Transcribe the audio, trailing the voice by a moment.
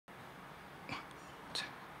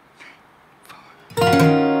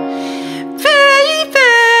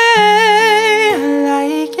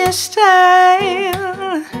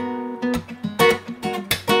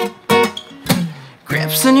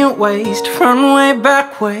waste, front way,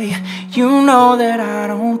 back way. You know that I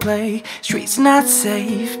don't play. Streets not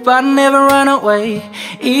safe, but I never run away,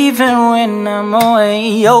 even when I'm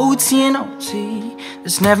away. OT and OT,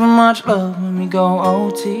 there's never much love when we go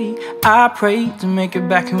OT. I pray to make it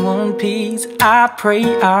back in one piece. I pray,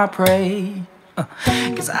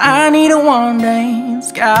 cause I need a one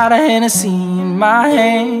dance. Got a Hennessy in my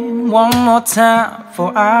hand. One more time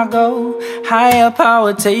before I go. Higher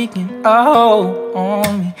power taking a hold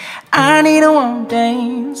on me. I need a one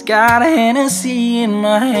dance. Got a Hennessy in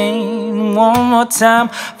my hand. One more time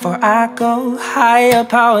before I go. Higher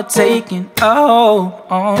power taking a hold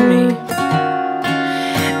on me.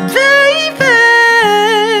 Baby,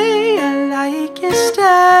 I like your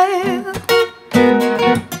style.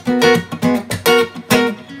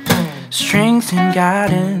 Strength and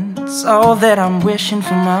guidance, all that I'm wishing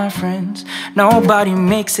for my friends. Nobody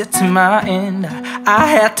makes it to my end. I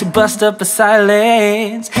had to bust up a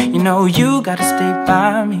silence. You know you gotta stay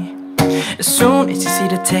by me. As soon as you see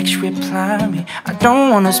the text, reply me. I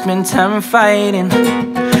don't wanna spend time fighting.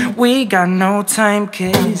 We got no time,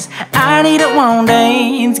 cause I need a one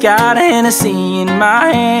dance. Got a Hennessy in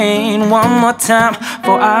my hand. One more time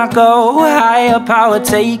before I go. Higher power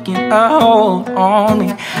taking a hold on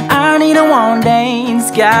me. I need a one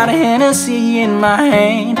dance. Got a Hennessy in my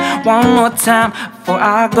hand. One more time before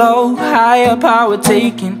I go. Higher power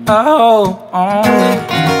taking a hold on me.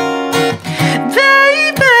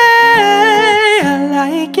 Baby, I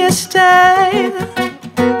like your style.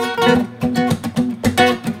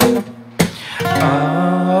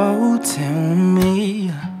 Oh, tell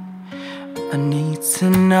me, I need to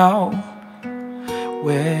know,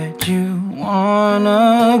 where'd you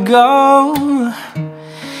wanna go?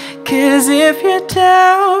 Cause if you're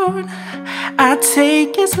down, I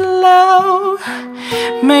take it slow,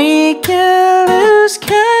 make you lose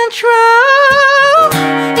control.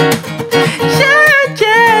 Yeah,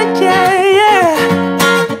 yeah, yeah, yeah.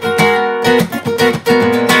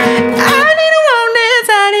 I need a one dance,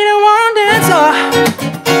 I need a one dance, oh.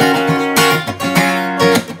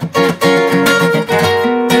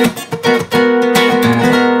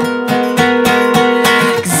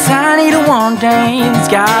 Cause I need a one dance,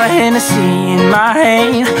 got a Hennessy in my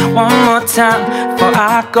hand. One more time before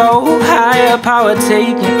I go. Higher power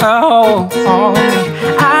taking a hold on me.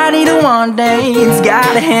 I need a one dance,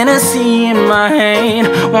 got a Hennessy in my hand.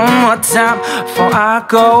 One more time before I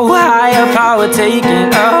go. Higher power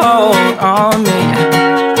taking a hold on me.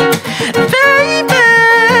 Baby,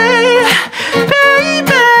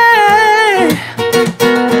 baby,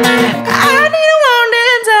 I need a one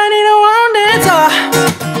dance, I need a one dance, oh.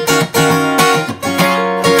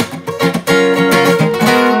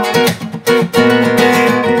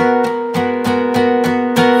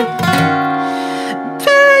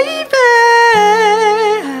 Baby,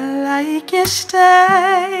 I like your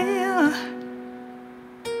style.